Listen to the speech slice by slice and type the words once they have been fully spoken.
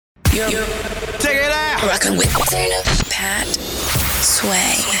You're take it out. Rockin' with Pat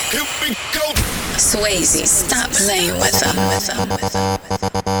Sway. Here we go. Swayze, stop playing with them.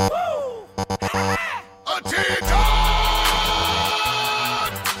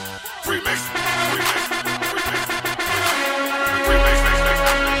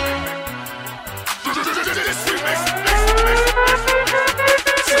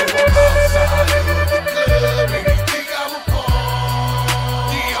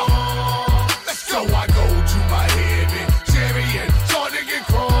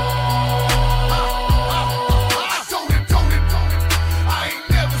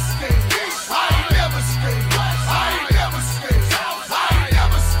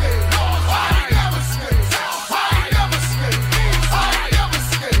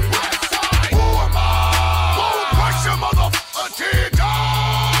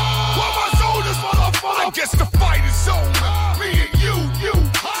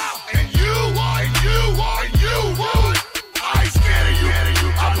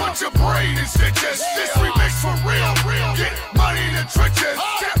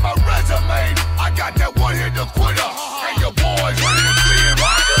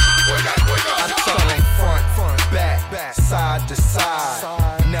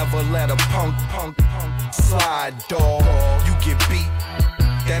 Slide, dog. You get beat,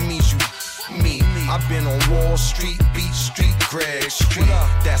 that means you me. I've been on Wall Street, Beach Street, Greg Street.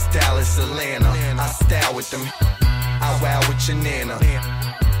 That's Dallas, Atlanta. I style with them. I wow with your nana.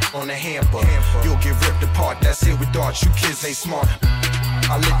 On the hamper, you'll get ripped apart. That's it with darts. You kids ain't smart.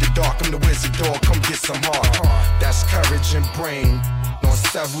 I lit the dark. I'm the wizard dog. Come get some heart. That's courage and brain. On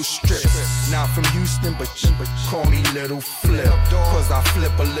several strips. Not from Houston, but call me Little Flip. Cause I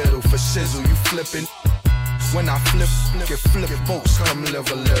flip a little for shizzle. You flippin'. When I flip, get flip boats, come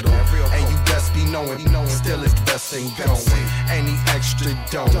live a little. And you best be knowing, still it's the best thing going. Any extra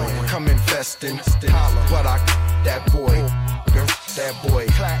don't come invest in. But I that boy,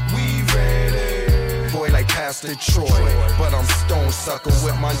 we ready. Boy like Pastor Troy, but I'm stone sucker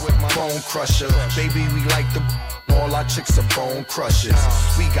with my bone crusher. Baby, we like the all our chicks are bone crushers.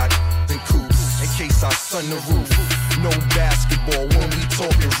 We got in coops in case I sun the roof. No basketball when we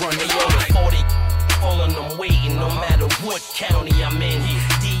talking running. 40. Pulling them waiting, no matter what county I'm in.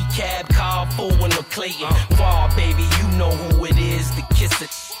 D-Cab, car full in the Clayton. Far, baby, you know who it is to kiss it.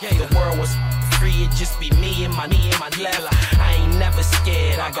 The world was free, it just be me and my left. I ain't never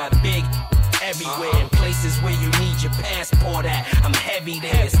scared, I got big everywhere. In places where you need your passport at, I'm heavy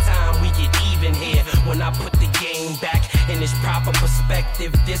there. It's time we get even here. When I put the game back in its proper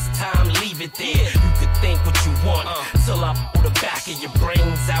perspective, this time leave it there. You could think what you want till I pull the back of your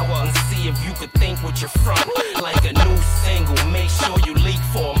brains out and see if you could think what you're from. Like a new single, make sure you leak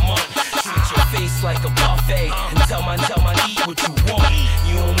for a month. Treat your face like a buffet and tell my eat what you want.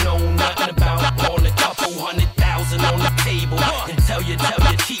 You don't know nothing about pouring a couple 100,000 on the table and tell your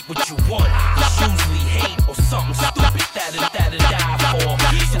cheat what you want. It's usually hate or something stupid that'll die for.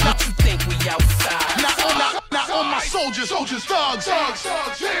 So what you think we outside? Now all my soldiers, thugs.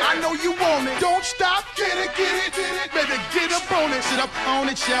 I know you want it. Don't stop, get it. Baby, get up on it. Sit up on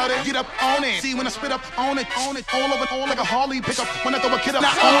it, shout it, get up on it. See when I spit up on it. All over, all like a Harley. Pick up when I throw a kid up.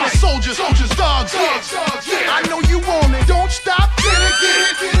 Now all my soldiers, thugs. I know you want it. Don't stop, get it.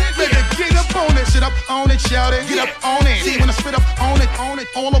 Baby, get up on it. Sit up on it, shout it, get up on it. See when I spit up on it.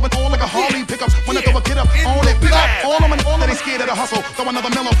 All over, all like a Harley. Pick up when I throw a kid up on it. Pick up all of them, all that ain't scared of the hustle. Throw another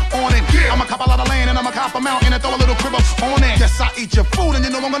Miller on it. I'ma cop a lot of land and I'ma cop a mountain and throw a little crib up on it. Yes, I eat your food and you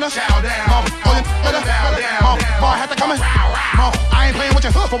know I'm gonna chow down. I had to come in. I ain't playing with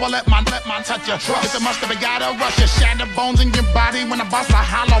you before I let my touch you. It's a must have gotta rush you. Shatter bones in your body when I bust a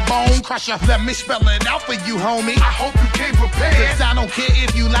hollow bone crusher. Let me spell it out for you, homie. I hope you came prepared. Cause I don't care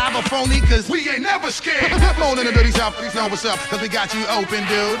if you live or phony, cause we ain't never scared. Flown in the dirty south, you know what's up, cause we got you open,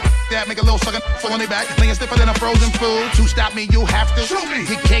 dude. That make a little sucker fall on their back, laying stiffer than a frozen food. To stop me, you have to shoot me.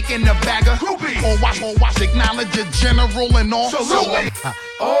 Get cake in the bagger. Or watch, acknowledge your general and all. Salute me.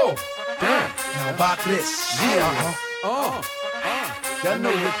 Oh, damn. Now about this. Yeah. Y'all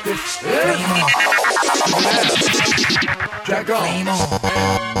know what this is. Drag on.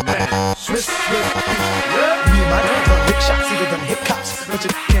 Swiss. Me and my nigga done lick shots, either done hip cops. But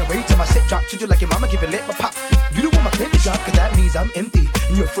you can't wait till my shit drop. Treat you like your mama, give it lit my pop. You don't want my clip to drop, cause that means I'm empty.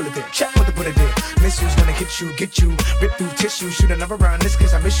 And you're full of it. Check what to put it in. Missiles gonna get you. Rip through tissue. Shoot another round, this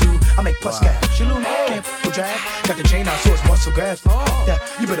cause I miss you. I make plus cash. You lose, can't full drag. Got the chain out, so it's muscle grabs. Yeah,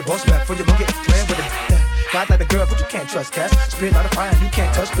 you better boss back for you don't get clear with it. God like a girl, but you can't trust cats. Spit out of fire, you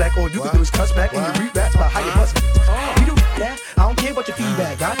can't touch black. All you can do is cuss back and you read raps about how you bust. We do that, I don't care about your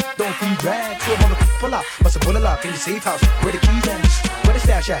feedback. I don't feed drag, so I'm gonna pull out. Bust a bullet lock in your safe house. Where the keys at? Where the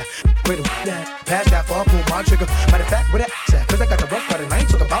stash at? Where the at? Pass that far, pull my trigger. Matter of fact, where that at? Cause I got the rough cut and I ain't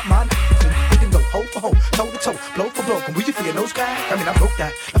talking about mine. We can go hoe for hoe, toe to toe, blow for blow. Can we just feel no sky? I mean, I broke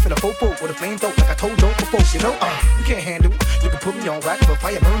that. I feel a fofo with a flame throat like I told Joe before. You know, you can't handle it. You can put me on rack for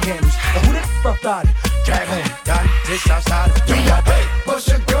fire burn candles. But who that rough got it? Drag home, done, this outside of the got hey, bust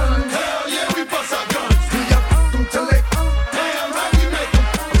your gun. Hell yeah, we bust our guns. Do ya them till they damn right we make them.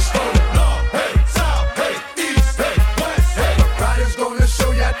 Stolen, north, hey, south, hey, east, hey, west, hey. Riders gonna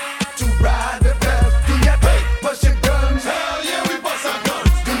show ya to ride the best. Do ya hey, bust your guns. Hell yeah, we bust our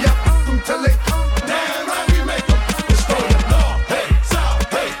guns. Do ya them till they damn right we make them. Stolen, north, hey, south,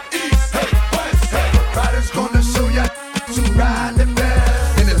 hey, east, hey, west, hey. Riders gonna show ya to ride the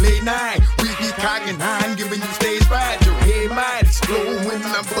best. In the late night, we be cocking nine, giving you stage fright. Your head might explode when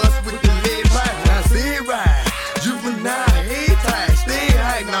I bust with the lead pipe. I say it right, juvenile, head tight, stay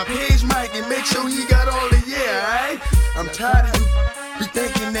high. Now page Mike and make sure he got all the alright? I'm tired of you be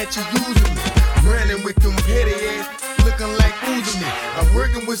thinking that you're using me, running with them petty ass, looking like oozing me. I'm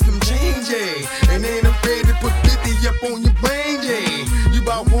working with some change, yeah, and ain't afraid to put 50 up on your brain, yeah. You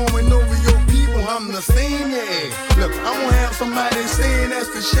bout warming over your people, I'm the same, yeah. Look, I won't have somebody saying that's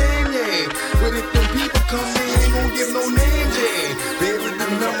the shame, yeah. But if them people come in, ain't gon' give no names, yeah. Baby, the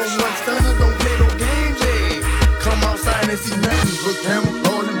number one stunner, don't play no games, yeah. Come outside and see nothing but camera,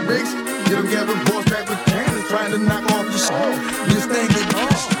 all them bricks. Get together, boys back with cannons, trying to knock off your show. Just thinking,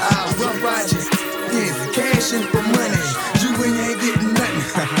 I'll rough ride you, yeah, cash in for money. You ain't getting nothing.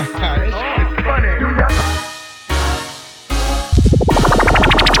 It's funny.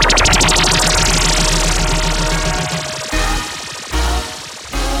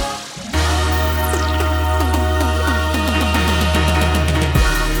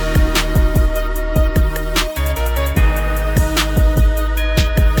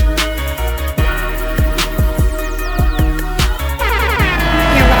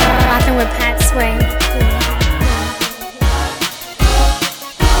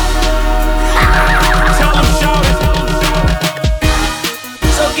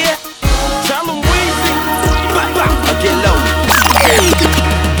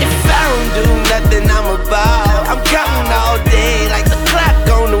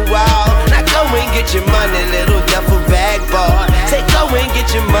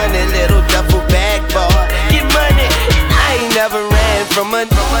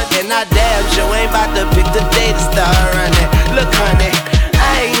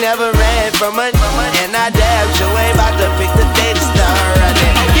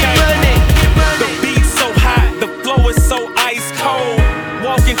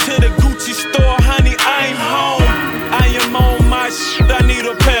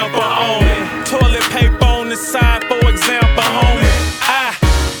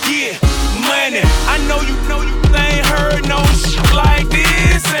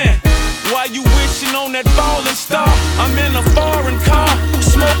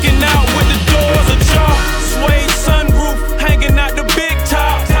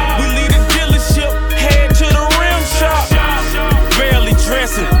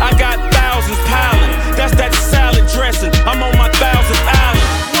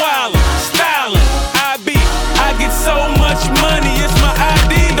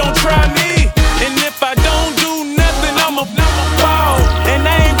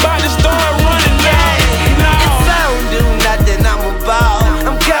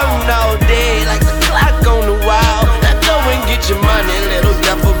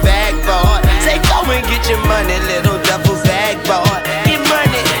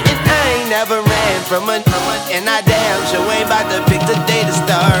 And I damn sure ain't about to pick the day to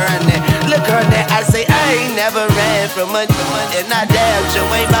start running. Look on that, I say I ain't never ran from a and I damn sure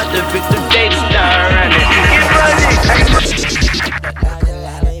ain't about to pick the day to start running. Like a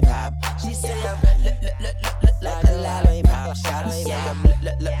lollipop, she say I'm like a lollipop. She say I'm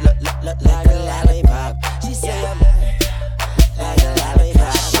like a lollipop. She say I'm like a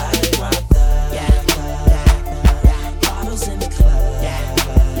lollipop. Bottles in the club.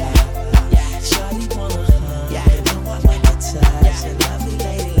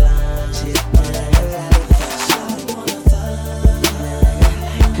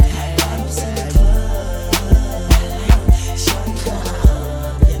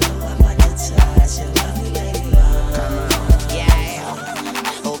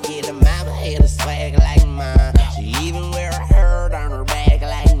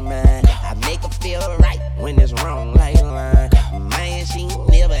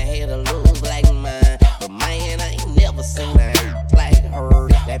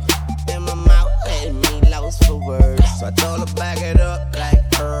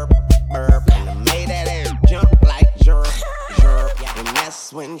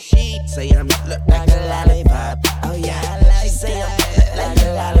 She say I'm look like a lollipop. Oh yeah, she say I'm look like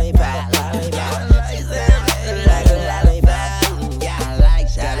a lollipop. She say I'm look like a lollipop. Yeah, I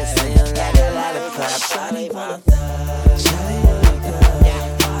like that. She say I'm like a lollipop. Shawty want thug. Shawty want thug.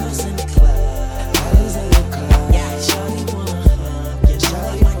 Yeah, bottles in the club. Bottles in the club. Yeah, shawty wanna hug. Yeah,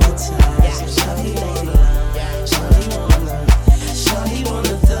 shawty want the time. Yeah, shawty lay low. Yeah, shawty wanna. Shawty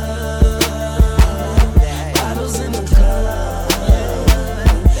wanna thug. Bottles in the club.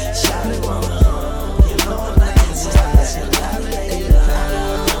 Shawty wanna hug. You know I'm like the time. Shawty lay low.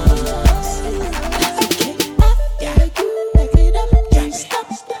 Yeah, back it up. Can't stop.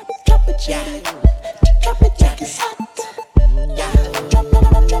 Drop it, yeah. Drop it, Jack is hot. Yeah, drop it,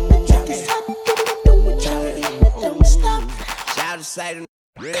 Jack is hot. Do it, don't stop. Shout to say the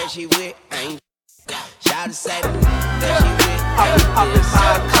that she with, ain't. Shout to say the that she with, ain't.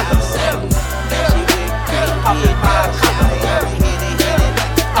 Shout to say the that she with, ain't.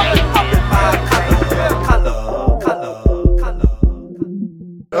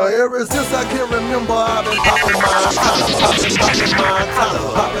 Ever since I can remember, I've been popping my collar,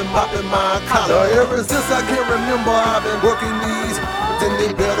 popping my collar. Ever since I can remember, I've been working these. Then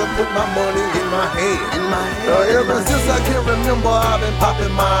they better put my money in my hand. Ever since I can remember, I've been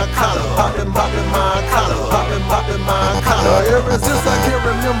popping my collar, popping my collar, popping my collar. Ever since I can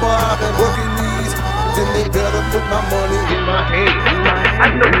remember, I've been working these. Then they better put my money in my hand.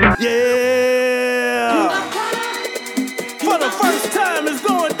 Yeah. For the first time, it's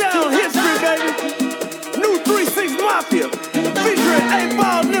going down history, baby. New 3-6 Mafia, featuring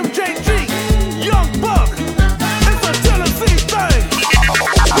 8-Ball and MJG, Young Buck. It's a Tennessee thing.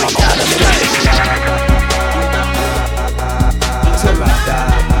 We gotta stay till I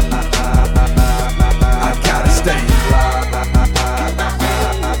die. I gotta stay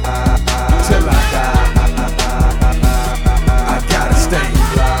till I die. I gotta stay till I die. I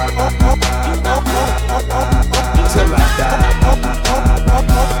gotta stay till I die.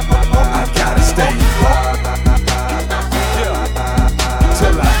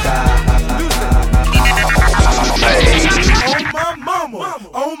 On my mama,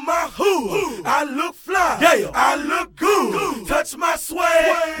 on my hood, I look fly, yeah, I look good. Touch my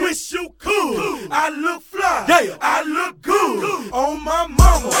swag, wish you could. I look fly, yeah, I look good. On my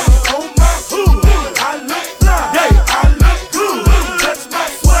mama, on my hood, I look fly, yeah, I look good. Touch my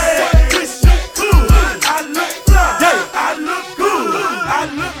swag, wish you could. I look fly, yeah, I look good. I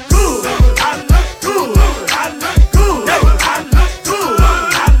look good. I look good. I look good. Yeah, I look good. I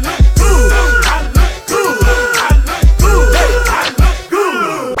look good. I look good. I look good. Yeah, I look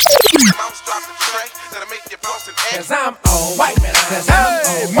good. Cause I'm on white man.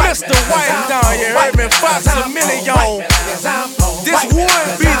 Hey, Mr. White down here, heard me Fox a million. This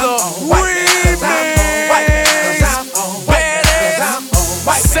would be the remix.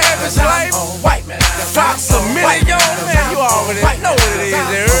 Badass, savage life, Fox a million. Man, you already know what it is,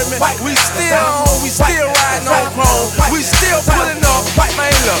 you heard me? We still on, we still riding on chrome. We still pulling up,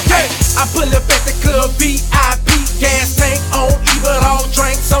 man, look. I pull up at the club, VIP, gas tank on, even all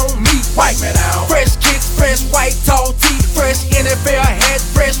drinks on me. White man out. Fresh kicks, fresh white tall tee, fresh NFL hat,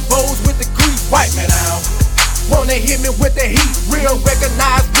 fresh bows with the grease. White man out. Wanna hit me with the heat, real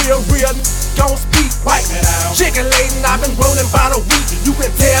recognize, real, gon' speak. White man out. Chicken laden, I've been rolling by the week. You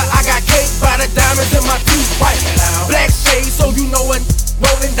can tell I got cake by the diamonds in my teeth. White man out. Black shades, so you know what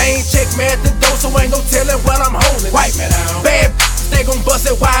rolling. They ain't check me at the door, so ain't no telling what I'm holding. White man out. Bad they gon' bust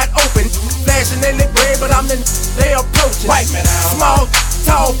it wide open. Flashing in the bread, but I'm in, they approaching. White man out. Small,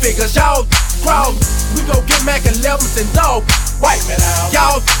 tall figures, y'all crawl. We gon' get Mac 11s and dog. White man out.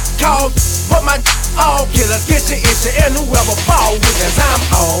 Y'all call, but my all killers get your issue and whoever fall with. Cause I'm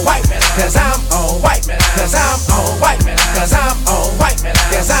on white man. Cause I'm on white man. Cause I'm on white man. Cause I'm on white man.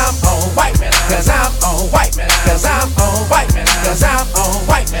 Cause I'm on white man. Cause I'm on white man. Cause I'm on white man. Cause I'm on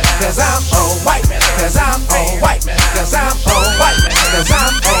white man. Cause I'm on white man. Cause I'm on white man. Cause I'm on white man. Cause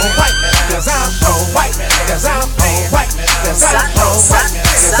I'm on white man. Cause I'm on white man. Cause I'm on white man. Cause I'm on white man. Cause I'm on white man.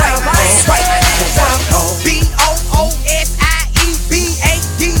 Cause I'm on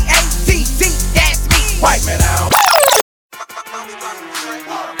BOOSIEBADATT. That's me. White man out.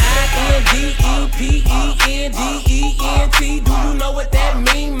 INDEPENDENT. Do you know what that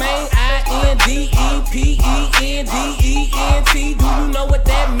mean, man? INDEPENDENT. Do you know what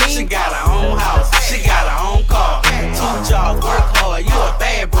that mean? She got her own house, she got her own car. 2 jobs, work hard, you a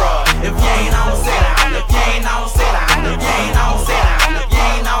bad bro. If you ain't on, sit down. If you ain't on, sit down. If you ain't on, sit down. If you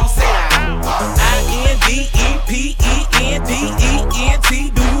ain't on, sit down.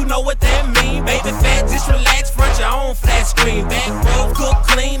 INDEPENDENT. Do you know what that mean? Baby fat, just relax, front your own flat screen. Back row, cook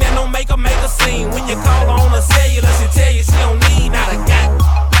clean, and don't make a scene. When you call her on a cellular, she tell you she don't need not a got.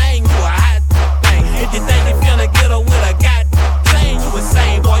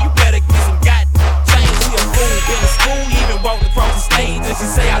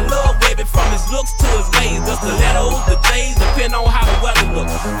 weather look.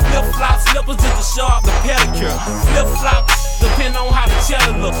 Flip-flop slippers just to show off the pedicure. Flip-flop depend on how the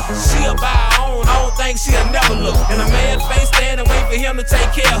cheddar look. She'll buy her own, I don't think she'll never look. And a man face stand and wait for him to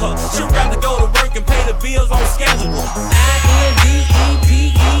take care of her. She'd rather go to work and pay the bills on schedule.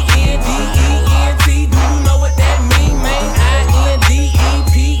 I-N-D-E-P-E-N-D-E-N-T. Do you know what that mean, man?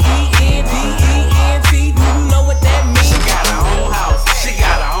 I-N-D-E-P-E-N-D-E-N-T. Do you know what that mean? She got her own house, she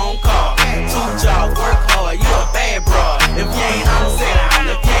got her own car. 2 jobs, work hard, you a bad broad. If you ain't on, sit down.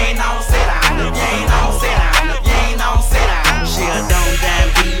 If you ain't on, sit down. If you ain't on, sit down. If you ain't on, sit down. She a dumb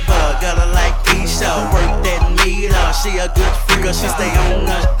damn diva, got her like Keisha. Work that meter, she a good freaker, she stay on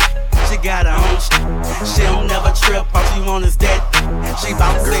us. She got her own shit. She don't never trip, all she want is that. She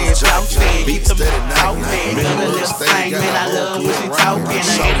bounce it, keep them talking. Got a little thing, man, I love when she talking.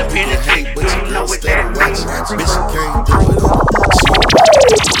 I independent hate, but you know what that watch. Bitch, you can't do it.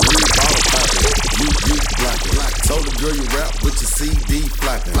 You block it. Told the girl you rap, but your CD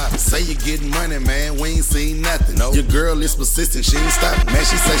flopping. Say you getting money, man, we ain't seen nothing. Your girl is persistent, she ain't stopping. Man,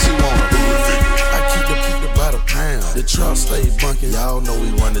 she say she want it. I keep the by the pound. The truck stay bunking, y'all know we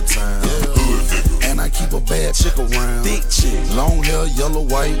run the town. And I keep a bad chick around. Thick chick, long hair, yellow,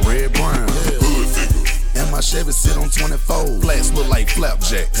 white, red, brown. And my Chevy sit on 24. Flats look like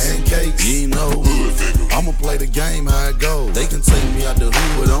flapjacks. Pancakes, you ain't know. I'ma play the game how it goes. They can take me out the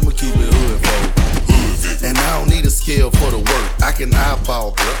hood, but I'ma keep it hood for. And I don't need a scale for the work. I can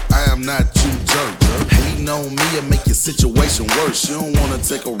eyeball, bro. I am not you jerk, bro. Hating on me and make your situation worse. You don't wanna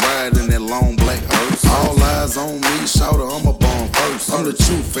take a ride in that long black hearse. All eyes on me, shouter, I'm a bomb first. I'm the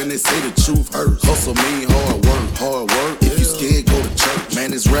truth, and they say the truth hurts. Hustle mean hard work. If you scared, go to church.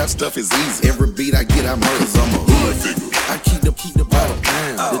 Man, this rap stuff is easy. Every beat I get, I murder. I'm a hood figure. I keep the bottle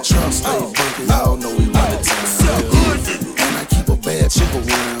down. The trunk stay bunking, y'all know we run the town. And I keep a bad chick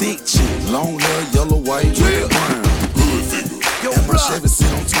around. Thick chick, long hair, yellow, white, red, brown. And my Chevy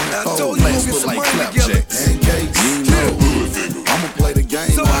sit on 24. Flats look like flapjacks. Pancakes, you know. I'ma play the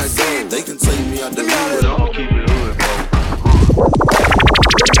game how it goes. They can take me out the hood, I'ma keep it hood, bro.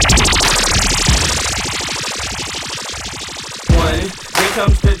 Then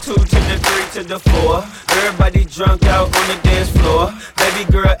comes the 2 to the 3 to the 4. Everybody drunk out on the dance floor. Baby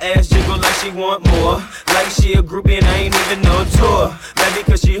girl ass jiggle like she want more. Like she a groupie and I ain't even no tour. Maybe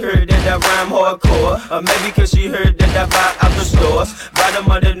cause she heard that I rhyme hardcore. Or maybe cause she heard that I buy out the stores.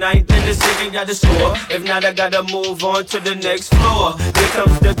 Bottom of the 9th and the 2nd got the score. If not, I gotta move on to the next floor. Then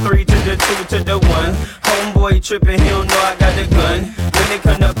comes the 3 to the 2 to the 1. Homeboy trippin', he don't know I got the gun. When they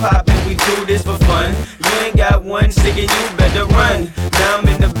come to poppin', we do this for fun. You ain't got one second, you better run. Now I'm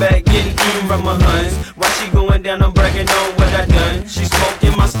in the back getting from my huns. While she going down, I'm bragging on what I done. She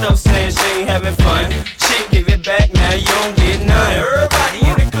smoking my stuff, saying she ain't having fun. She give it back, now you don't get none. Everybody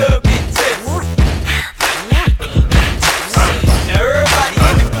in the club get tips. Everybody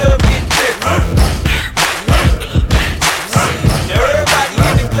in the club get tips. Everybody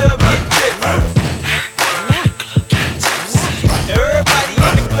in the club get tips. Everybody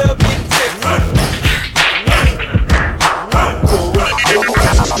in the club get tips.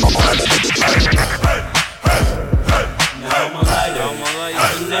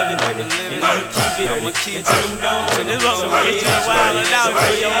 I'ma keep it going. This one gonna get you wildin' out.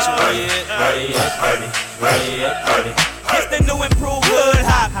 It's the new improved hood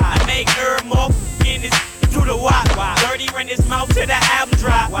hop. I make her more in this to the wop. Dirty run his mouth to the album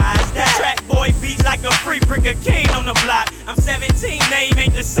drop. Why is that? Track boy beats like a free brick of king on the block. I'm 17, name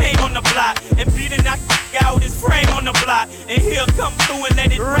ain't the same on the block. And Peter knock out his frame on the block. And he'll come through and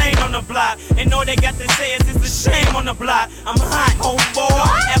let it rain on the block. And all they got to say is it's a shame on the block. I'm hot, homeboy.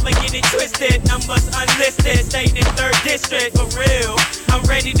 Don't ever get it twisted. Numbers unlisted. Stayed in 3rd district for real. I'm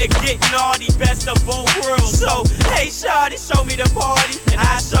ready to get naughty, best of both worlds. So, hey, shawty, show me the party. And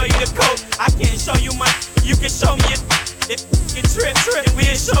I'll show you the coke. I can't show you my. You can show me it. If you trip,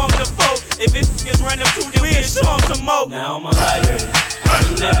 we'll show them the folk. If it is running through, then we'll show them some more. Now I'm a light heard it,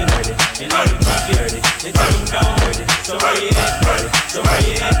 I'm never heard it, and I'm keep it heard it, until I'm gone heard it. So where you at, heard it, so where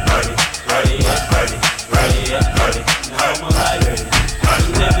you at, heard it, where you at, heard it, where you at, heard it. Now I'm a light heard it, I'm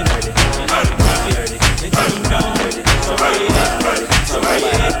never heard it, and I'm keep it heard it, until I'm gone heard it. So where you at, heard it, so where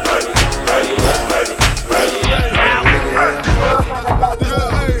you at, heard it, where you at, heard it, where you at, heard it.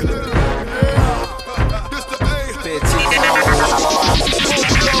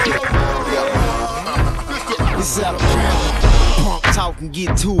 This out of punk talk and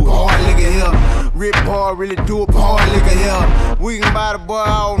get to it. Hard liquor here. Rip hard, really do it. Hard liquor here. We can buy the boy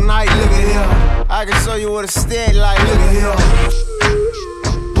all night. Look at here. I can show you what a steady like. Look at here.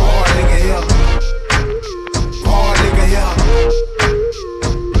 Hard liquor here. Hard liquor here.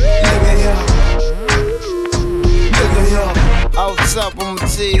 Look at here. Look at here. I off top, I'ma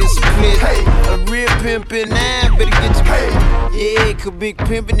tell you this split. A real pimpin' nine, better get your pay. Yeah, cause big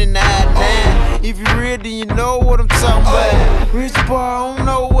pimpin' in the I-9. If you real, then you know what I'm talking about. Rich boy, I don't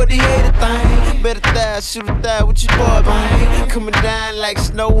know what he hate a thing. Better die, should've died with your boy, man. Coming down like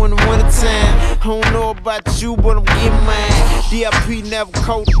snow in the wintertime. I don't know about you, but I'm getting mine. DIP never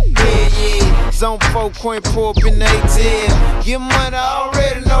coat, yeah. Zone 4, coin pour up in the ATL. Get money, I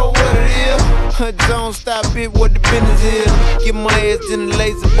already know what it is. Don't stop it, what the business is. Get my ass in the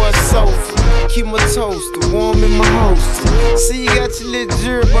lazy boy sofa. Keep my toaster warm in my holster. See, you got your little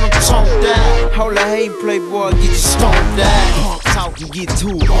jury, but I'm chomped out. Hold the hate, playboy, get you stomped out. Punk talk and get to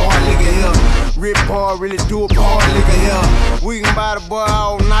it. Hard nigga here. Rip hard, really do it. Hard nigga here. We can buy the boy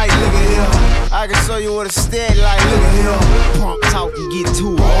all night, nigga here. I can show you what a stat like, nigga here. Punk talk and get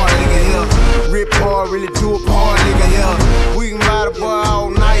to it. Hard nigga here. Rip hard, really do it. Hard nigga here. We can buy the boy all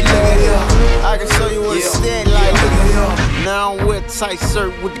night, nigga here. I can show you what a stat like, nigga here. Now I'm wear tight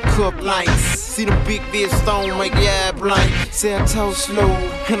shirt with the cup lights. See the big bitch stone make your eye blind. Say I talk slow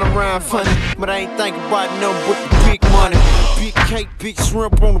and I'm rhyme funny, but I ain't think about nothing but the big money. Big cake, big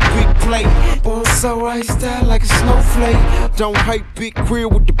shrimp on a big plate. Boy, so I style like a snowflake. Don't hate big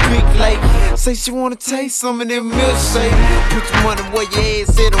crib with the big lake. Say she wanna taste some of them milkshake. Put your money where your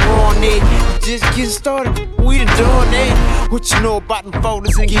ass at and on it. Just get started, we done done that. What you know about them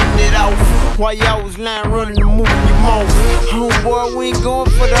folders and getting it off? While y'all was lying running and moving your mouth. Homeboy, we ain't going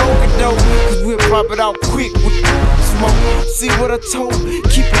for the okey doke, cause we'll pop it out quick with the smoke. See what I told?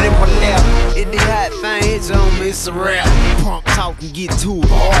 Keep it in my lap. If the hot thing hits on me, it's a rap. Punk talk and get to it.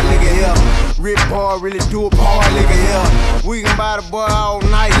 Hard nigga here. Rip hard, really do it. Hard nigga here. We can buy the boy all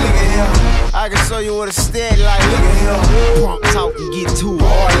night, nigga here. I can show you what a stat like, nigga here. Punk talk and get to it.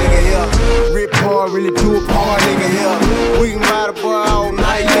 Hard nigga here. Rip hard, really do it. Hard nigga here. We can buy the boy all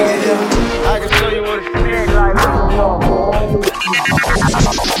night, nigga here. I can show you what a stat like, nigga here.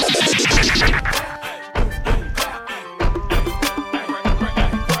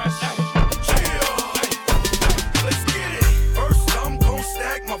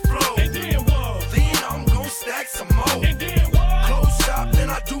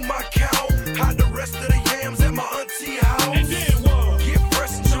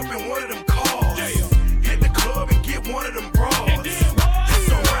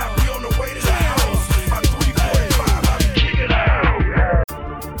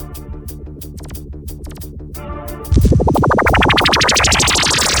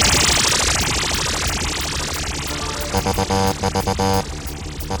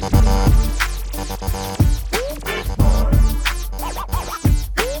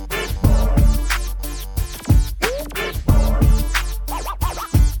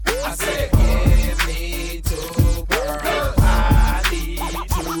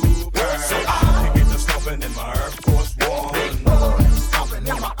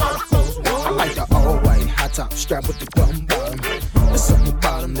 Strap with the bum bottom. There's something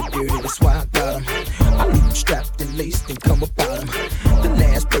about him, the dirty, that's why I got him. I leave him strapped and laced and come about him. The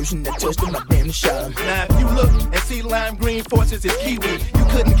last person that touched him, I damn near shot him. Now if you look and see lime green forces is kiwi, you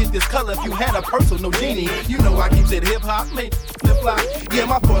couldn't get this color if you had a purse or no genie. You know I keeps it hip hop, mate. Flip flop. Yeah,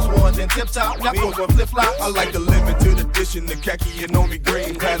 my first one's in tip top. Got first one flip flop. I like the limited edition, the khaki and on me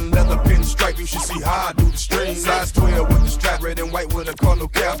green. Patent leather pinstripe, you should see how I do the string. Size 12 with the strap, red and white with a color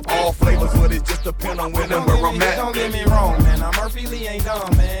cap. All flavors, but it just depend on when and where I'm at. Don't get me wrong, man. I'm Murphy Lee ain't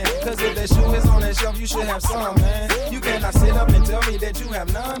dumb, man. Cause if that shoe is on that shelf, you should have some, man. You cannot sit up and tell me that you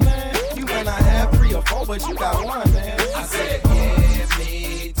have none, man. You may not have 3 or 4, but you got one, man. I said, give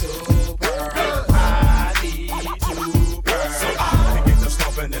me 2 pearls. I need 2 pearls. So I can get to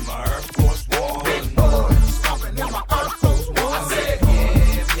stomping in my Air Force One. Stomping in my Air Force One. I said,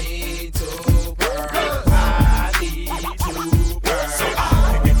 give me 2 pearls. I need 2 pearls. So I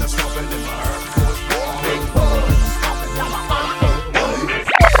can get to stomping in my Air Force One. Stomping in my Air Force One.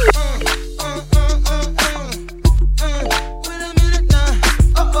 Wait a minute now.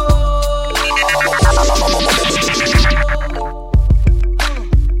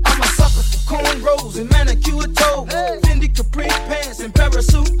 I'm a sucker for cornrows and manicure toes. Fendi Capri pants and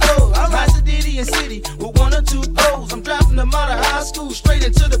parasuit clothes. I'm high city and city with 1 or 2 O's. I'm dropping them out of high school straight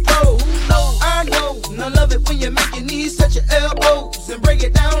into the pro. I know, and I love it when you make your knees touch your elbows and break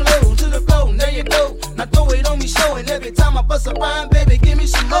it down low to the floor. There you go. Now throw it on me, showing every time I bust a rhyme, baby, give me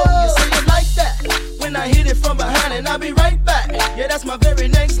some more. You say it like that when I hit it from behind, and I'll be right back. Yeah, that's my very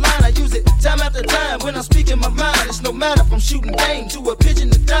next line. I use it time after time when I'm speaking my mind. It's no matter if I'm shooting game to a pigeon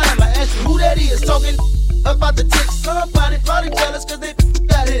to dime. I ask you who that is talking about the ticks. Somebody probably jealous cause they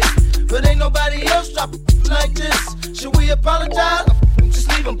got hit, but ain't nobody else drop like this. Should we apologize? just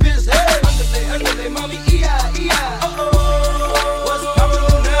leave them busy. Underlay, mommy, E-I. Uh-oh. What's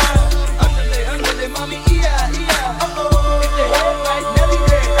poppin' now? Underlay, mommy, E-I. Uh-oh. If they head right, Nelly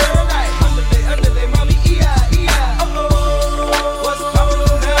red, early night. Underlay, mommy, E-I. Uh-oh. What's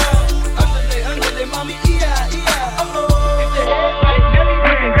poppin' now? Underlay, mommy, E-I. Uh-oh. If they head right, Nelly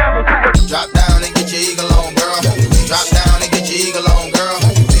red. Drop down and get your eagle on, girl. Drop down and get your eagle on, girl.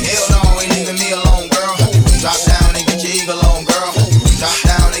 Hell no, ain't leaving me alone, girl. Drop down and get your eagle on, girl. Drop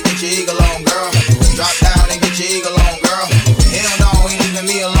down and get your eagle on, girl. Drop down and get your eagle on, girl. Hell no, ain't leaving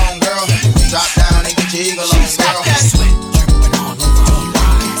me alone, girl. Drop down and get your eagle on, girl.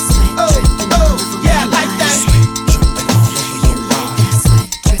 Oh, yeah, I like that.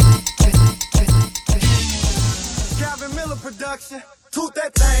 Calvin Miller production. Toot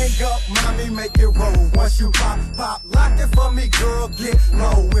that thing up, mommy, make it roll. Once you pop, lock it for me, girl, get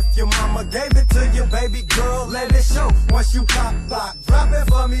low. If your mama gave it to you, baby girl, let it show. Once you pop, drop it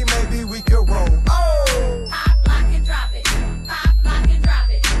for me, maybe we can roll. Oh! Pop, lock, and drop it. Pop, lock, and drop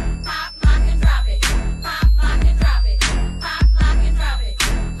it. Pop, lock, and drop it. Pop, lock, and drop it. Pop, lock, and drop it.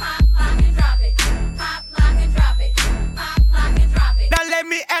 Pop, lock, and drop it. Pop, lock, and drop it. Pop, lock, and drop it. Now let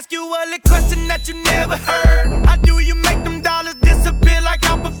me ask you a little question that you never heard. How do you make them dollars disappear like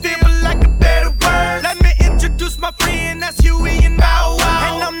Copperfield, but like a better word? Let me introduce my friend, that's Huey and Bow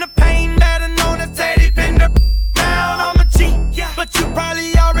Wow. And I'm the pain better known as Teddy Bender. Now I'm a G, but you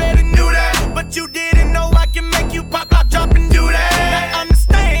probably already knew that. But you didn't know I can make you pop, lock, drop, and do that. Now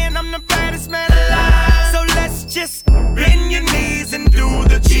understand, I'm the baddest man alive. So let's just bend your knees and do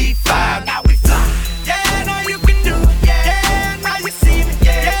the G5. Now we fly. Yeah, now you can do it. Yeah, now you see me.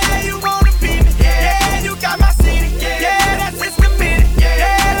 Yeah, you wanna be me. Yeah, you got my CD. Yeah, that's his committed.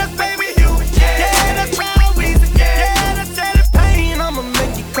 Yeah, that's baby Huey. Yeah, that's Brown Weezy. Yeah, that's Teddy Payne. I'ma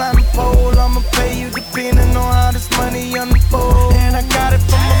make you climb the pole. I'ma pay you depending on how this money unfolds. And I got it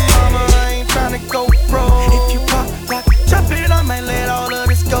from my mama. I ain't tryna go pro. If you pop, lock, drop it, I might let all of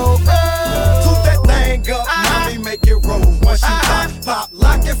this go. Toot that thing up, mommy, make it roll. Once you pop,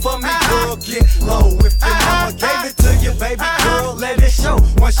 lock it for me, girl, get low. If your mama gave it to you, baby girl, let it show.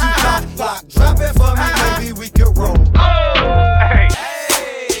 Once you pop, drop it for me, maybe we can roll. Hey.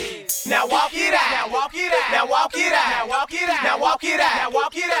 Now walk it out. Now walk it out. Now walk it out. Now walk it out. Now walk it out. Now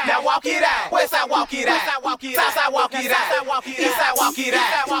walk it out. Now walk it out. West side walk it out. South side walk it out. East side walk it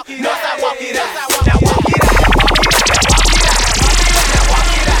out. North side walk it out. Now walk it out. Now walk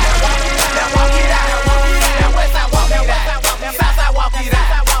it out. Now walk it out. Now west side walk it out. South side walk it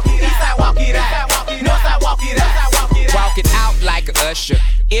out. East side walk it out. North side walk it out. Walk it out like a usher.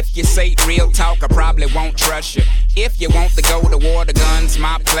 If you say real talk, I probably won't trust you. If you want to go to war, the gun's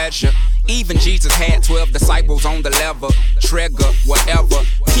my pleasure. Even Jesus had 12 disciples on the lever. Trigger, whatever.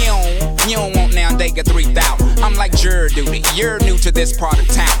 You don't want now, they get 3,000. I'm like jury duty, you're new to this part of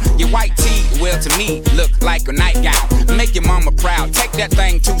town. Your white tee, well to me, look like a nightgown. Make your mama proud, take that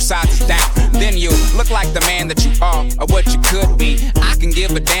thing 2 sizes down. Then you look like the man that you are, or what you could be. I can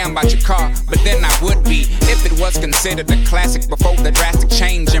give a damn about your car, but then I would be if it was considered a classic before the drastic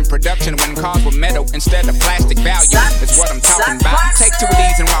change in production when cars were metal instead of plastic. Value is what I'm talking about. Take 2 of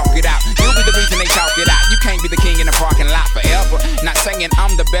these and walk it out. You'll be the reason they talk it out. You can't be the king in the parking lot forever. Not saying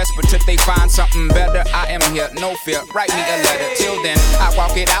I'm the best, but till they find something better, I am here, no fear. Write me a letter. Till then, I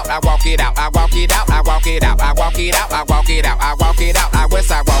walk it out. I walk it out. I walk it out. I walk it out. I walk it out. I walk it out. I walk it out. I west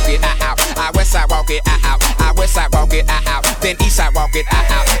side walk it out. I west side walk it out. I west side walk it out. Then east side walk it out.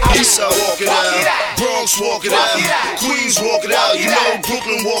 East side walk it out. Bronx walk it out. Queens walk it out. You know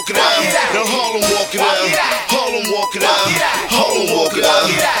Brooklyn walk it out. Now Harlem walk it out. Harlem walk it out. Harlem walk it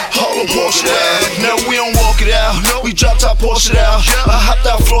out. Harlem walk it out. Now we don't walk it out. We drop top Porsche it out. I hopped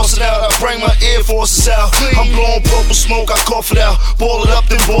out, floss it out. I bring my Air Forces out. I'm blowing purple smoke. I cough it out. Ball it up,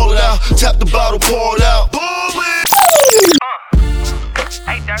 then ball it out. Tap the bottle, pour it out. Ball it.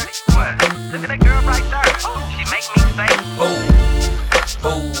 Hey, Dirty, what? Look at that girl right there. She make me say,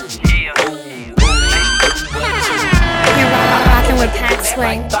 yeah, You're rocking with Pat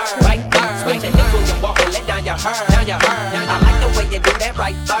Swing. Right there. Switch your hips when you walk and let down your hair. I like the way you do that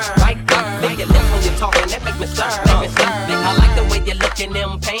right there. Make your lips when you're talking, that make me stir. I like the way you look in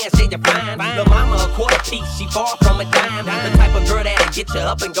them pants, yeah, you're fine. Lil' mama a quarter piece, she far from a dime. The type of girl that'll get you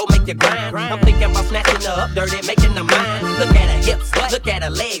up and go make you grind. I'm thinking about snatching her up, dirty, making her mine. Look at her hips, look at her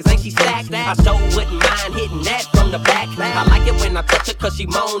legs, ain't she stacked? I sure wouldn't mind hitting that from the back. I like it when Can I touch her cause she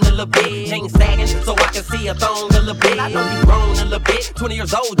moan a little bit? Chain sagging so I can see her thong a little bit. I know you grown a little bit, 20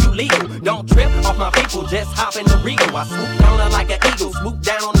 years old, you legal. Don't trip off my people, just hop in the Regal. I swoop down her like an eagle, swoop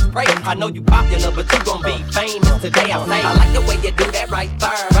down on his prey. I know you popular, but you gon' be famous today. I say, I like the way you do that right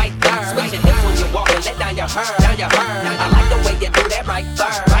there, right there. Switch your hips when you walk and let down your hair, down your hair. I like the way you do that right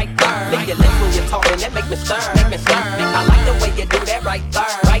there, right there. Lick your lips when you're talking, that make me stir, make me stir. I like the way you do that right there,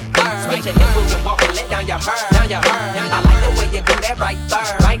 right there. Switch your hips when you walk and let down your hair, down your hair. I like the way you do that right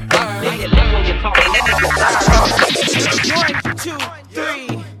there, right there. Lick your lips when you're talking, that make me stir. 1, 2,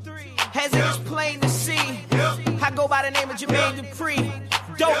 3. As it is plain to see, I go by the name of Jermaine Dupri.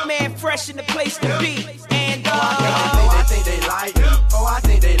 Dope man, fresh in the place to be. And I think they like it. Oh, I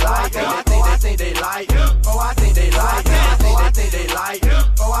think they like it. I think they like it. Oh, I think they like it. I think they like it.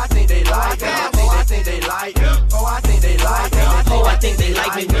 Oh, I think they like it. I think they like it. Oh, I think they like it. oh, I think they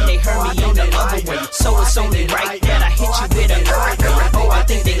like me when they heard me on the other way. So it's only right that I hit you with a oh, I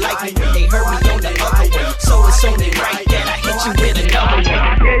think they like me when they heard me on the other way. So it's only right that I hit you with another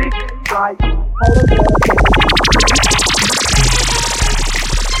one.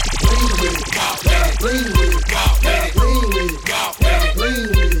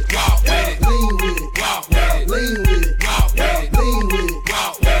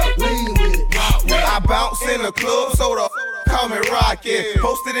 I bounce in the club, so the call me Rocket.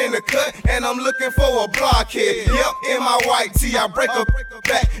 Posted in the cut, and I'm looking for a blockhead. Yep, in my white tee, I break a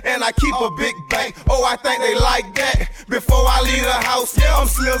back, and I keep a big bank. Oh, I think they like that. Before I leave the house, I'm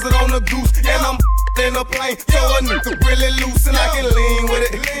slizzard on the goose, and I'm in the plane. So a nigga really loose, and I can lean with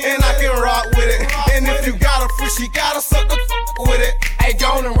it, and I can rock with it. And if you got a free, she gotta suck the with it. Hey,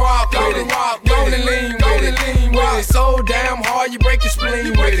 go and rock with it, go and lean with it. So damn hard, you break your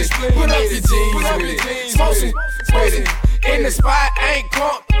spleen with it. Put up your jeans with it, smoke some with it. In the spot, ain't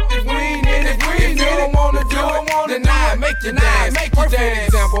crunk if we ain't in it. If you don't wanna do it, then I make you dance. Perfect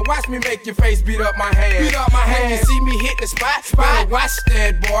example, watch me make your face beat up my hand. When you see me hit the spot, better watch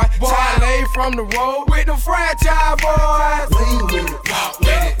that boy. Charlie from the road with them franchise boys. Lean with it, walk with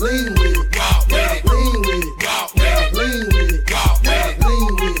it, lean with it, walk with it, lean with it, walk with it, lean with it, walk with it,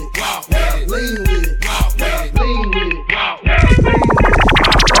 lean with it, walk with it, lean with it, walk with it, lean with it, walk with it, lean with it.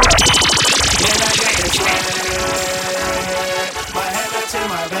 Man, I got this swag, my head up to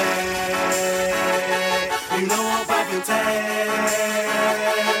my bag. You know I'm poppin' tag,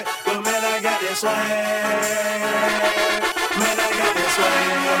 but man, I got this swag. Man, I got this swag,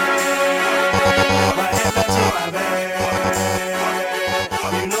 my head up to my bag.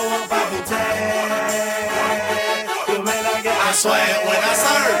 You know I'm poppin' tag, but man, I got this swag. When I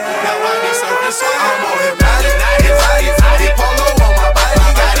serve, now I be serving swag. I'm on hypnotic, exotic, polo on my body.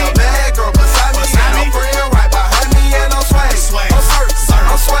 Got a bad girl beside me, and a friend right behind me, and I'm swag. I'm swag,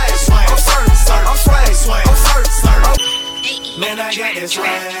 I'm swag, I'm swag, I'm swag. Man, I got this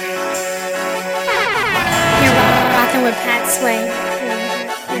swag. You're rocking with Pat Sway.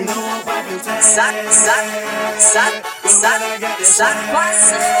 You know I'm poppin' tag. Suck,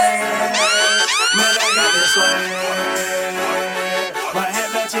 pussy. Man, I got this swag. My head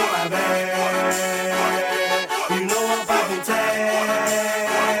back to my bag. You know I'm poppin' tag.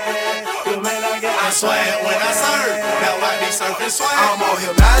 But man, I got this swag. When I serve, now I be surfing swag. I'm on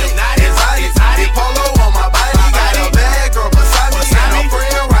hypnotic, exotic, polo on my body. Got a bad girl beside me, and a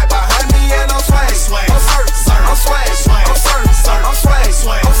friend right behind me, and I'm swag. I'm swag, I'm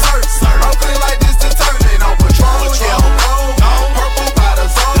swag, I'm clean like this detergent on Patrol. Yeah, I'm gold, purple by the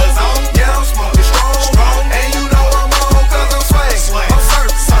zone. Yeah, I'm smoking strong, and you know I'm on 'cause I'm swag. I'm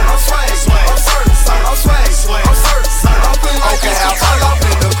swag, I'm clean like this. I pull up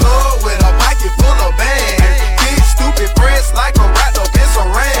in the club with a pocket full of bands. Big stupid friends like a wrapped up in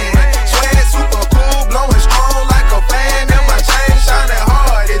saran. Swag super cool, blowing strong like a fan. And my chain shining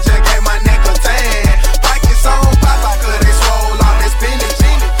hard, it just gave my neck a tan. Pockets on pop, I could they swole on this spinach.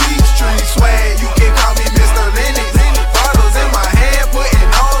 Peachtree swag, you can call me Mr. Lennox. Bottles in my hand,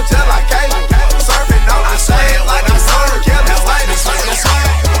 putting on just like cable. Surfing on the sand like I serve. Yeah, that's like the swag.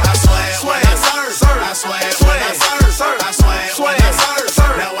 I swag when I serve. I swag when I serve. I swag when I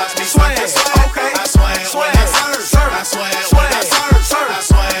serve. Now watch me swag. Okay. I swag when I serve. I swag when I serve. I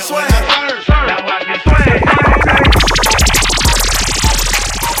swag when I serve. Now watch me swag.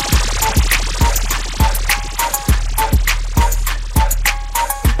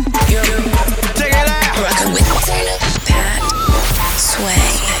 Check it out. Rockin' with Pat Sway.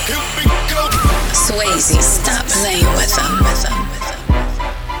 Swayze, stop playing with them.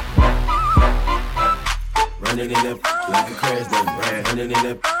 Run Running in it like a crash dump, right? Running in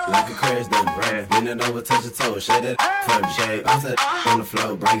it like a crash dump, right? Bending over, touch your toe, shake that from the shape. Bounce that on the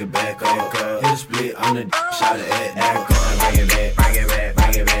floor, bring it back up. Hit a split on the shot it at that. Bring it back, bring it back,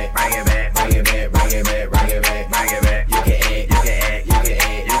 bring it back, bring it back, bring it back, bring it back, bring it back, bring it back. You can add, you can add, you can add, you can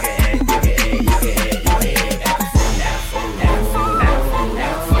add, you can add, you can add, you can add.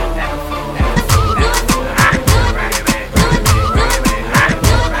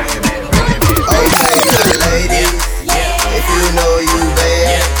 If you know you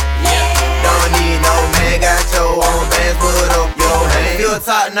bad, don't need no man, got your own bands, put up your hand. You a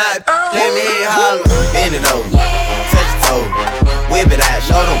top knot, let me holler. Bend it over, touch your toe, whip it out,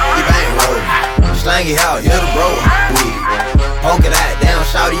 show them you bang roll. Slang it out, you're the bro. Poke it out, down,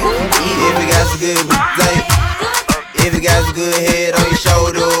 shout you can eat. If you got some good play, if you got some good head on your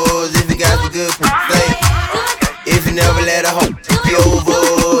shoulders, if you got some good play, if you never let a hoe be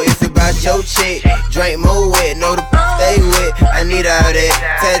over, if you bout your chick, drink more wet, know the stay wet. I need all that,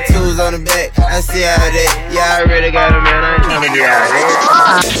 tattoos on the back, I see all that. Yeah, I really got a man, I ain't tryna be all that.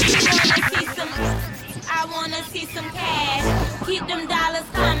 I wanna see some cash, keep them dollars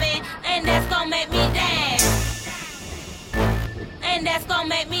coming, and that's gon' make me dance. And that's gon'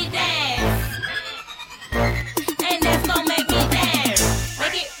 make me dance. And that's gon' make me dance.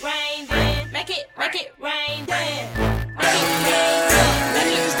 Make it rain, then. Make it rain, then. Make it rain, then. Make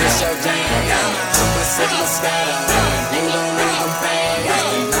it this your jam. I'ma sip my scatter. You gon' make them pay.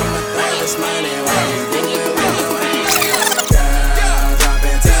 I'ma throw this money while you do it with the pain. Girl, drop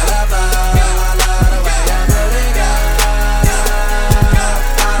it to the floor. I love the way you put it down.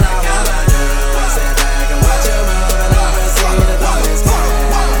 All I wanna do is sit back and watch you move and over see the bonus come.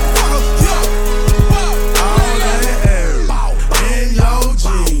 In your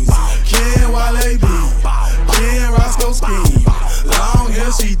jeans, Ken Wale B, Ken Roscoe scheme. Long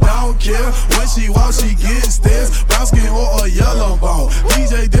hair, she don't care. When she walks, she gets stairs. Brown skin or a yellow bone.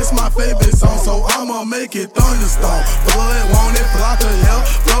 DJ, this my favorite song, so I'ma make it thunderstorm. Blood, want it, block of hell.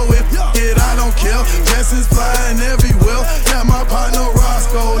 Blow it, I don't care. Jessens flying everywhere. Yeah, my partner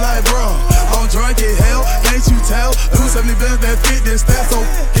Roscoe, like bro, I'm drunk in hell. Can't you tell? 270 bands that fit this stat so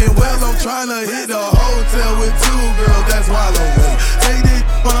f***ing well. I'm tryna hit the hotel with two girls, that's wild away. Take this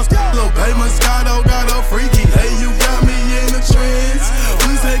on a little baby Moscato, got a freaky. Hey, you got me in the trance.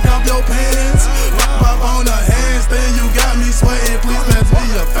 Please take off your pants. Pop on the handstand, you got me sweating. Please pass me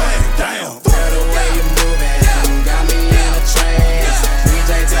a bag. Damn. Girl, the way you moving got me in a trance.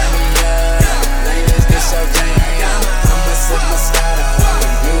 DJ, tell me ladies, this your jam. I'ma sip my scatter.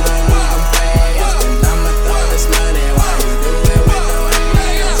 You gon' need them pants. And I'ma throw this money while you do it with no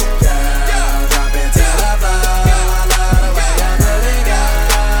hands. Girl, drop it to the floor. I love the way you put it down.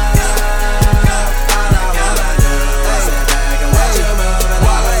 All I wanna do is sit back and watch you move and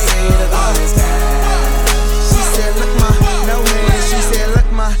over see the bonus come. She said, look my no hands. She said, look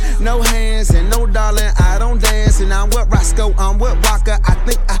my no hands and no darling. I don't dance and I'm with Roscoe. I'm with Walker. I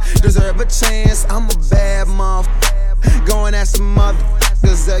think I deserve a chance. I'm a bad motherfucker, going at some motherfuckers.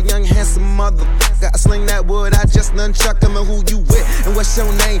 A young handsome motherfucker. I sling that wood. I just nunchuck him. And who you with? And what's your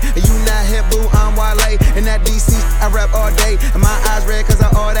name? And you not hip, boo. I'm Wale. And that DC I rap all day. And my eyes red cause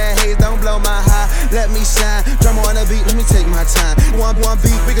of all that haze. Don't blow my high. Let me shine. Drum on the beat. Let me take my time. One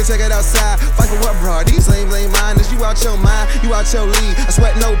beat. We can take it outside. Fight for what, bro? These lame minders. You out your mind. You out your league. I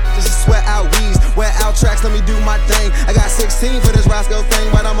sweat no just sweat out weeds. Wear out tracks. Let me do my thing. I got 16 for this Roscoe thing.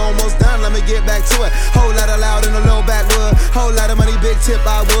 But I'm almost done. Let me get back to it. Whole lot of loud in the low backwood. Whole lot of money. Big tip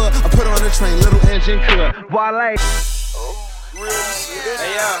I would. I put on the train. Little engine could. Wale.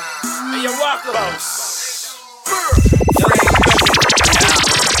 Hey, yo, Walker.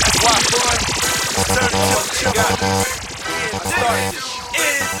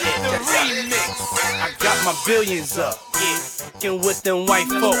 I got my billions up, yeah, with them white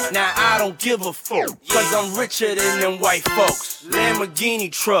folk. Now I don't give a fuck, cause I'm richer than them white folks.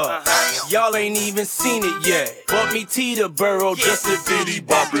 Lamborghini truck, y'all ain't even seen it yet. Bought me Teterboro, just a bitty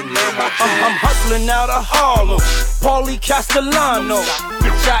boppin'. I'm hustling out of Harlem, Paulie Castellano.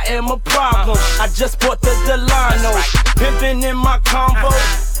 Bitch, I am a problem, I just bought the Delano. Pimpin' in my combo,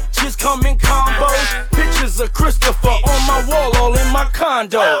 just come in combos. Pictures of Christopher on my wall, all in my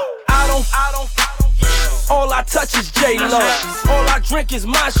condo. All I touch is J-Lo. All I drink is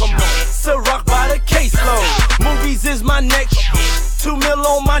my shit. Ciroc by the caseload. Movies is my next shit. 2 mil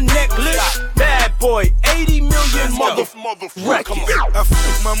on my necklace. Bad boy, 80 million motherfuckers. I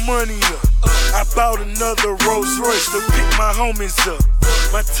fucked my money up. I bought another Rolls Royce to pick my homies up.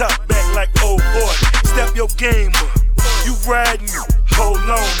 My top back like, oh boy, step your game up. You riding, hold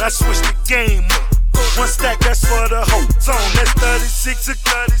on, I switched the game up. One stack, that's for the whole zone. That's 36 or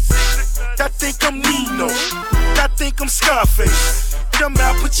 36. I think I'm Nino. I think I'm Scarface. I'm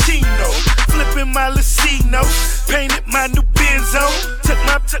Al Pacino. Flipping my Lucino. Painted my new Benzo. Took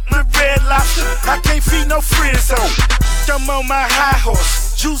my red lobster. I can't feed no friends on. I'm on my high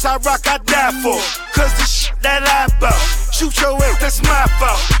horse. Shoes I rock, I die for. Cause the shit that I bought. Shoot your ass, that's my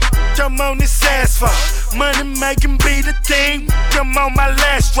fault. I'm on this asphalt. Money making be the thing. I'm on my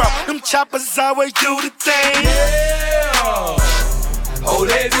last drop. Them choppers always do the thing. Yeah. Oh,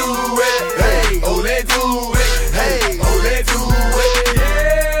 they do it. Hey. Oh, they do it. Hey. Oh, they do it.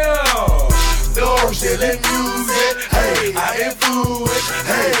 Yeah. No stealing music. Hey. I influence.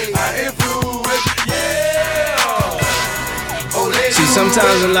 Hey. I influence. Yeah. Oh, they See,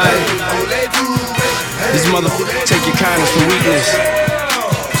 sometimes in life, these motherfuckers take your kindness for weakness.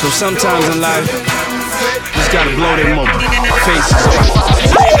 So sometimes in life, you just gotta blow their faces off.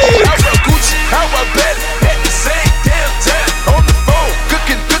 How I bet at the same damn time. On the phone,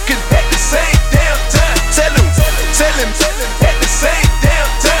 cooking at the same damn time. Tell him at the same damn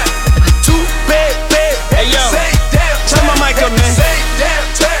time. Too bad at the same damn time. Turn my mic up, man.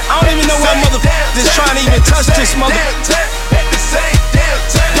 I don't even know why motherfuckers is trying to even touch this mother.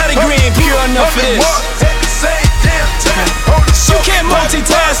 Pedigree ain't pure enough for this. You can't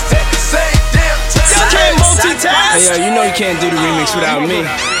multitask. You can't multitask. Hey, yo, you know you can't do the remix without me.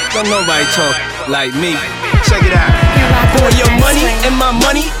 Don't nobody talk like me. Check it out. Boy, your money and my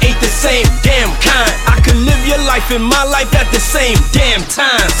money ain't the same damn kind. I could live your life and my life at the same damn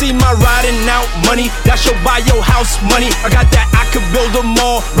time. See my riding out money, that should buy your house money. I got that, I could build a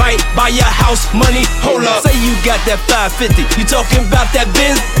mall right by your house money. Hold up, say you got that 550. You talking about that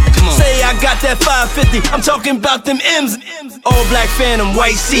Benz? Say I got that 550. I'm talking about them M's. All black Phantom,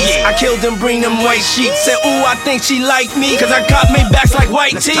 white seats. I killed them, bring them white sheets. Said, ooh, I think she like me, cause I got me backs like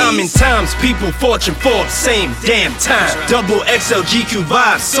white tees. Time and times, people, fortune, Forbes, same damn time. Double XL GQ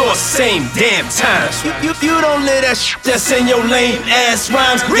vibes, source, same damn time. You don't live that shit that's in your lame ass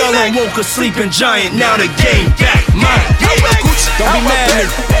rhymes. Y'all done woke a sleeping giant, now the game back mine. Don't be mad at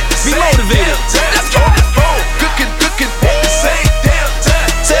me, be motivated. Let's go. Cooking at the same damn time.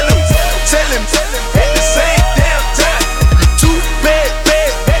 Tell him at the same damn time. Too bad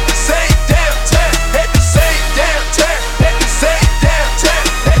at the same damn time. At the same damn time. At the same damn time.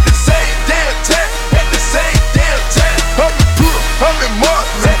 At the same damn time. At the same damn time. I'm in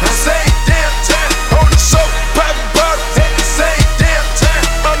Martin at the same damn time. On the show, popping bottles at the same damn time.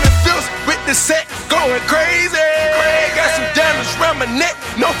 I'm in Phil's with the set going crazy. Got some diamonds round my neck,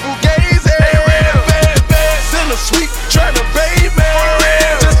 no fugazi. Send a sweet trying to bathe me.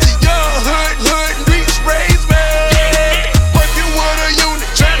 Just a young hood beach raised me. Working with a unit,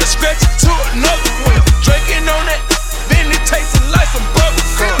 trying to scratch it to another one. Drinking on that, then it tasting like some bubble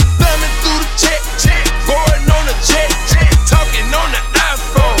gum. Thumbing through the check, boarding on the jet, talking on the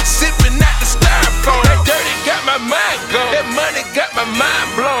iPhone, sipping out the styrofoam. That dirty got my mind gone, that money got my mind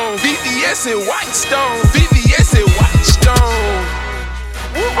blown. VVS and White Stone, VVS and White Stone.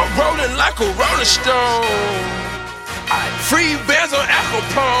 I'm rolling like a Rolling Stone. Free bands on Al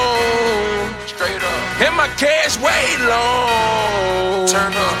Capone. Straight up. And my cash way long.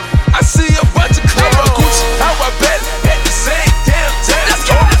 Turn up. I see a bunch of clothes. How I bet at the same damn time. Let's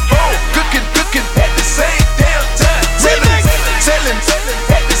go. Cooking at the same damn time. Tell him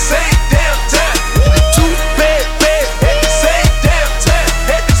at the same damn time. Too bad at the same damn time.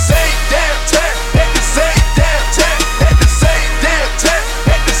 At the same damn time. At the same damn time. At the same damn time.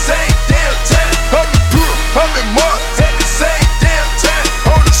 At the same damn time. I'm in Martin.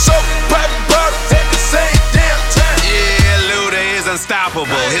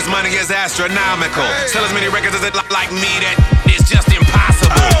 Unstoppable. His money is astronomical. Sell as many records as it like me, that is just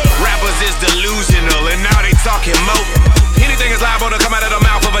impossible. Rappers is delusional, and now they talking mo. Anything is liable to come out of the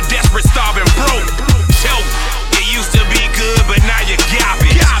mouth of a desperate, starving broke. Choke. It used to be good, but now you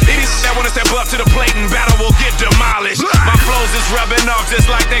garbage. Any that wanna step up to the plate and battle will get demolished. My flows is rubbing off just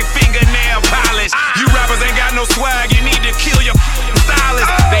like they fingernail polish. You rappers ain't got no swag, you need to kill your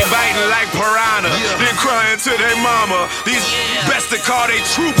stylist. They biting like piranha, then crying to their mama. These best to call they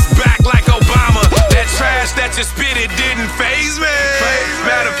troops back like Obama. That trash that you spit, it didn't faze me.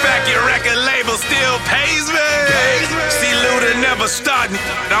 Matter of fact, your record label still pays me. See, Luda never starting.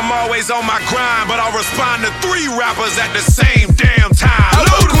 I'm always on my grind, but I'll respond to 3 rappers at the same damn time.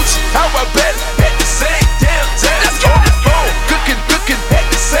 How I bet at the same damn time. Let's go. Cooking at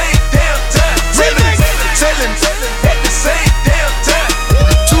the same damn time. Tell him at the same damn time.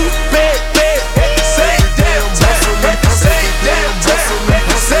 Too bad at the same damn time. At the same damn time. At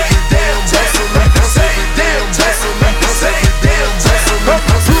the same damn time. At the same damn time. At the same damn time.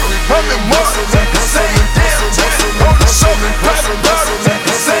 I'm in Martin at the same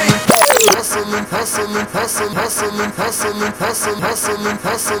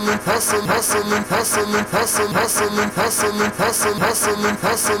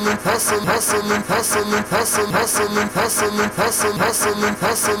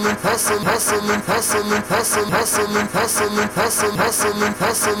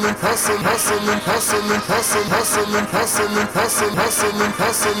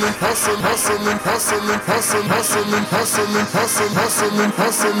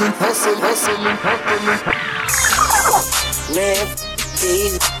Man,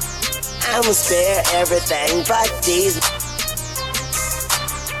 these I'ma spare everything but these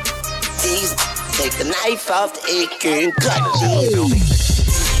take the knife off the egg and cut these.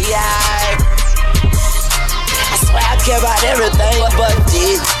 Yeah, I swear I care about everything but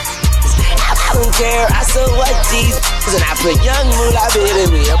these. I don't care, I saw what these. And I put young moolah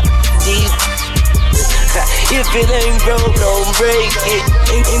baby me up these. If it ain't broke, don't break it.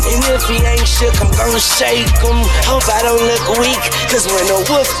 And if he ain't shook, I'm gon' shake him. Hope I don't look weak, cause when a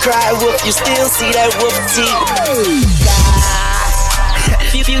wolf cry wolf, you still see that wolf teeth.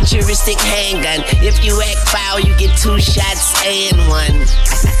 Futuristic handgun. If you act foul, you get 2 shots and 1.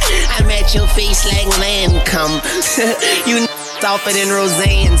 I'm at your face like Lancome. You softer than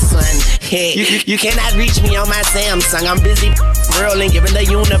Roseanne, son. Hey, you cannot reach me on my Samsung. I'm busy rolling, giving the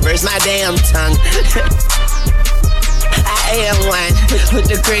universe my damn tongue. I am one, but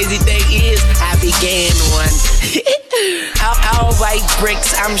the crazy thing is, I began one. All white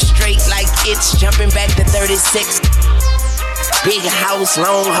bricks, I'm straight like it's jumping back to 36. Big house,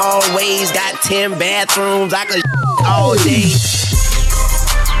 long hallways, got 10 bathrooms, I could all day.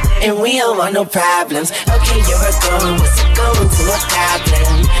 And we don't want no problems. Okay, you're a gun, what's it going to a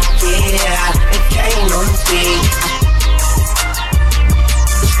goblin? Yeah, it came on me.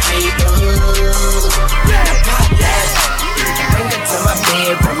 Pop that. Bring it to my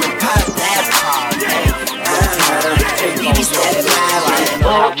bedroom and pop that. Baby, step alive.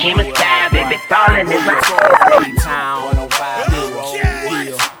 Oh, Kim is bad, baby, darling is my A-Town,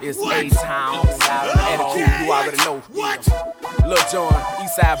 it's A-Town, attitude, you already know. Lil Jon,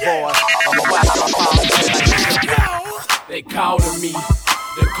 Eastside Boys, they calling me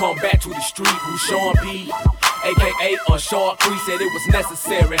to come back to the street. Who Sean P, aka a short Cree, said it was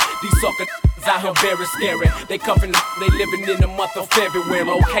necessary. These suckers out here very scary. They cuffin', they living in the month of February.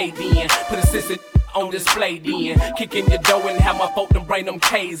 Okay then, put a sister on display then. Kicking your door and have my folk them bring them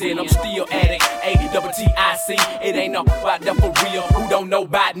K's in. I'm still addict, A-double-T-I-C. It ain't no about that for real. Who don't know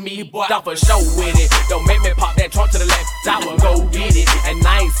about me, but I'm for sure with it. Don't make me pop that trunk to the left, I will go get it. And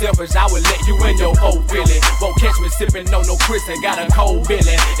I ain't selfish, I will let you in your whole feeling. Won't catch me sipping on no Chris and got a cold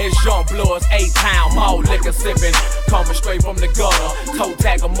billing. It's Young Bloods, A-Town, mall liquor sipping. Coming straight from the gutter. Toe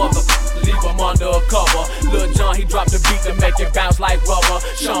tag a mother, leave him under a cover. Lil Jon, he dropped the beat to make it bounce like rubber.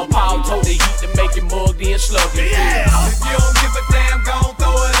 Sean Paul told the heat to make it mugged in slugging. Yeah. If you don't give a damn, gon'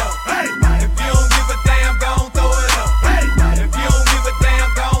 throw it up. Hey. If you don't give a damn, gon' throw it up. Hey. If you don't give a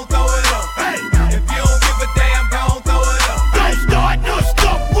damn, gon' throw it up. Hey. If you don't give a damn, gon' throw it up. Don't start no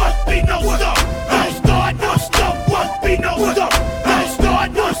stuff, must be no stuff. Don't start no stuff, must be no stuff. Don't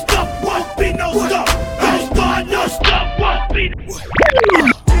start no stuff, must be no stuff. Don't start no stuff, must be no stuff.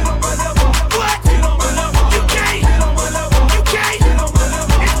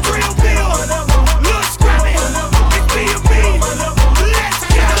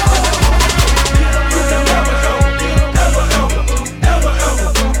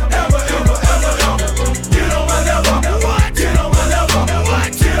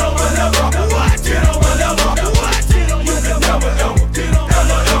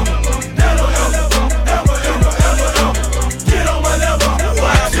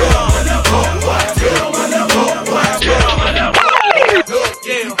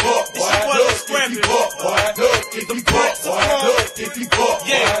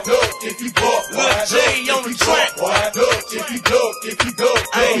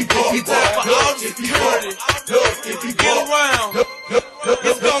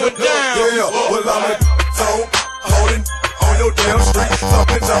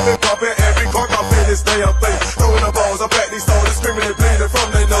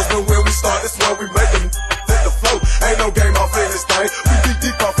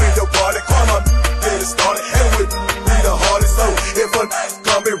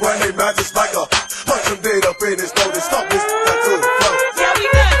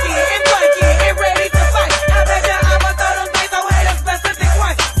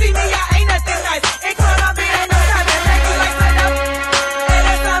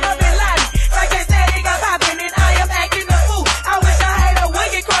 I wish I had a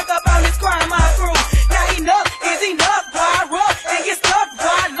wiggy crunk up on this crime, my crew.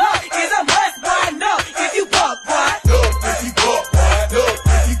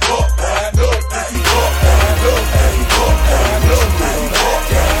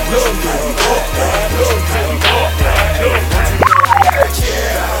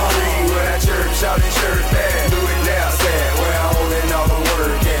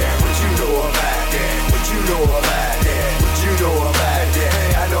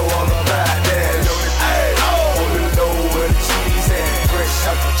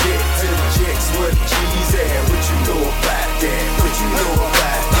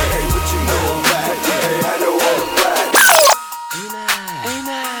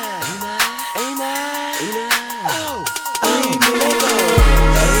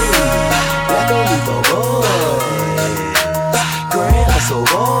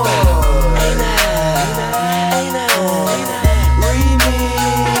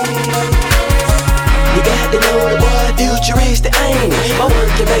 ain't it? My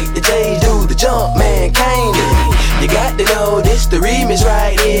work can make the J's do the jump, man, can't it? You got to know this the remix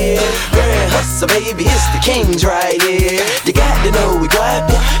right here. Grand hustle, baby, it's the kings right here. You got to know we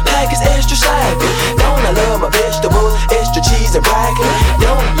guappin', package extra sloppy. Don't I love my vegetables, extra cheese and broccoli?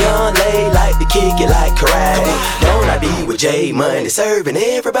 Don't young lay like to kick it like karate? Don't I be with J Money serving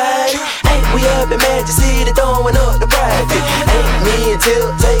everybody? Ain't we up in Magic City throwing up the private? Ain't me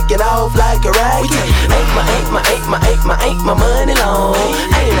until taking off like a rocket? Ain't my money long?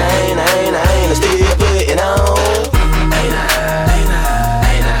 Ain't still putting on?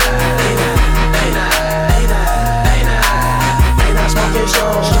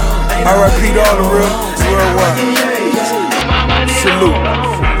 I repeat all the real worldwide. Salute.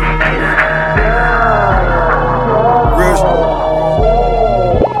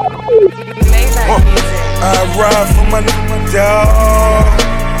 I ride for my dog.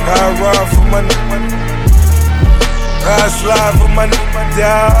 I ride for my I slide for my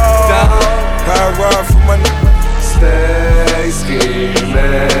dog. I ride for my Stay scheming,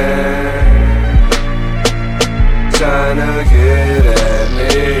 tryna get at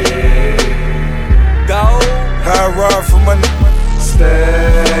me. Dog. I ride for my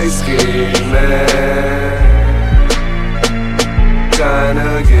Stay scheming,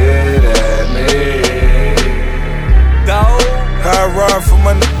 tryna get at me. Dog. I ride for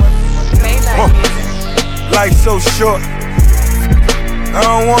my Life so short, I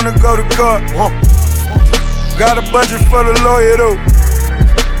don't wanna go to court. Got a budget for the lawyer though.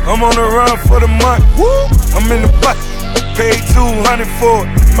 I'm on the run for the month. I'm in the bucket, paid 200 for it.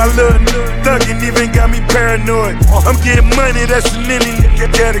 My little thuggin' even got me paranoid. I'm getting money, that's an any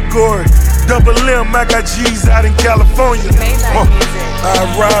category. Double M, I got G's out in California. I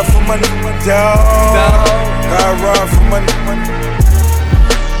ride for my dog. I ride for my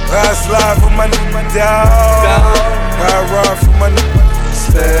I slide for my dog. I ride for my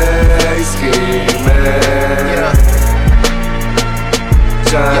Stay scheming,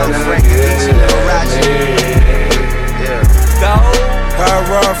 tryna get at me. I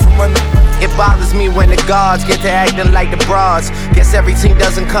ride for my It bothers me when the gods get to acting like the bras. Guess every team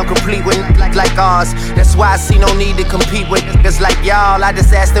doesn't come complete with like ours. That's why I see no need to compete with niggas like y'all. I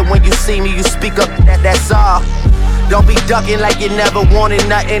just ask that when you see me, you speak up, that's all. Don't be ducking like you never wanted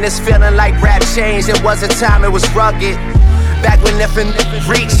nothing. It's feeling like rap changed. It was a time it was rugged. Back when nothing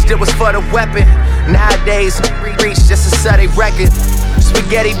reached, it was for the weapon. Nowadays, reach just to set a record.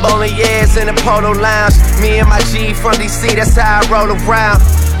 Spaghetti bolognese in the polo lounge. Me and my G from DC, that's how I roll around.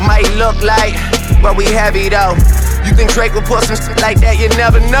 Might look like, but we heavy though. You think Drake will put some shit like that? You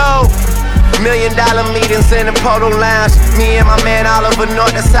never know. $1 million meetings in the polo lounge. Me and my man Oliver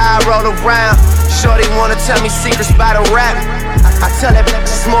North, that's how I roll around. Shorty wanna tell me secrets by the rap. I tell that bitch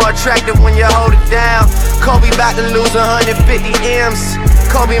it's more attractive when you hold it down. Kobe about to lose 150 M's.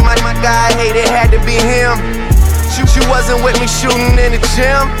 Kobe, my guy, hate it had to be him. She wasn't with me shooting in the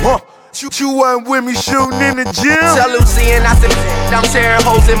gym. You wasn't with me shooting in the gym. Tell Lucy and I said I'm tearing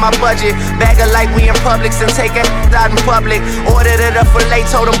holes in my budget. Bag her like we in Publix and take her out in public. Ordered it up for late,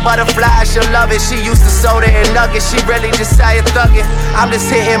 told them butterflies, she'll love it. She used to soda and nuggets, she really just tired thugging. I'm just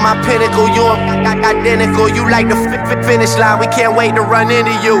hitting my pinnacle, you identical. You like the finish line, we can't wait to run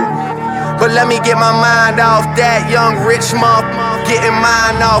into you. But let me get my mind off that young rich mom. Getting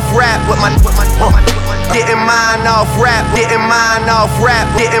mine off rap with my getting mine off rap, getting mine off rap,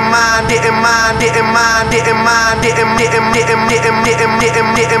 getting mine, getting mine, getting mine, getting mine,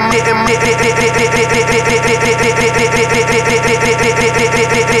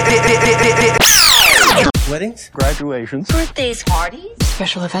 Weddings, graduations, birthdays, parties,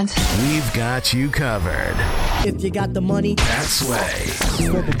 special events. We've got you covered. If you got the money, that's way.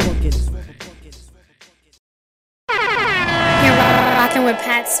 You're rocking with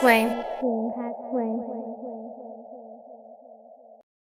Pat Sway.